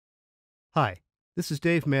Hi, this is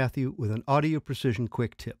Dave Matthew with an audio precision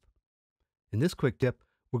quick tip. In this quick tip,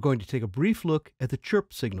 we're going to take a brief look at the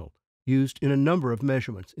chirp signal used in a number of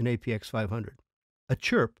measurements in APX 500. A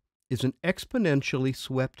chirp is an exponentially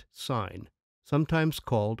swept sine, sometimes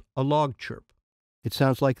called a log chirp. It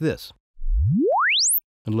sounds like this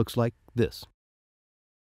and looks like this.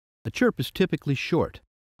 A chirp is typically short,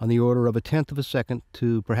 on the order of 1/10 of a second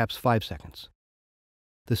to perhaps 5 seconds.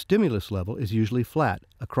 The stimulus level is usually flat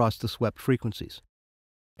across the swept frequencies,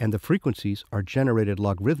 and the frequencies are generated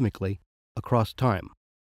logarithmically across time.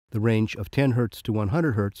 The range of 10 Hz to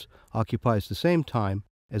 100 Hz occupies the same time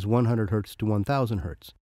as 100 Hz to 1000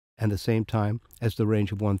 Hz, and the same time as the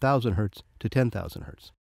range of 1000 Hz to 10,000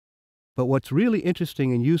 Hz. But what's really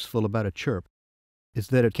interesting and useful about a chirp is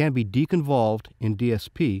that it can be deconvolved in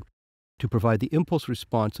DSP to provide the impulse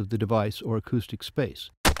response of the device or acoustic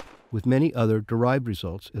space, with many other derived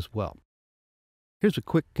results as well. Here's a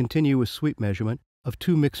quick continuous sweep measurement of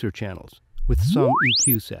two mixer channels with some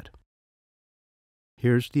EQ set.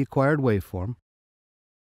 Here's the acquired waveform,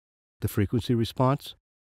 the frequency response,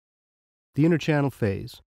 the interchannel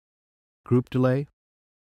phase, group delay,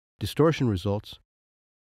 distortion results,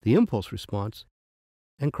 the impulse response,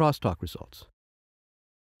 and crosstalk results.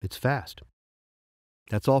 It's fast.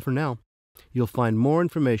 That's all for now. You'll find more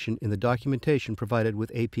information in the documentation provided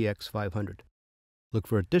with APX 500. Look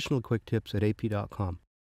for additional quick tips at ap.com.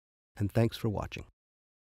 And thanks for watching.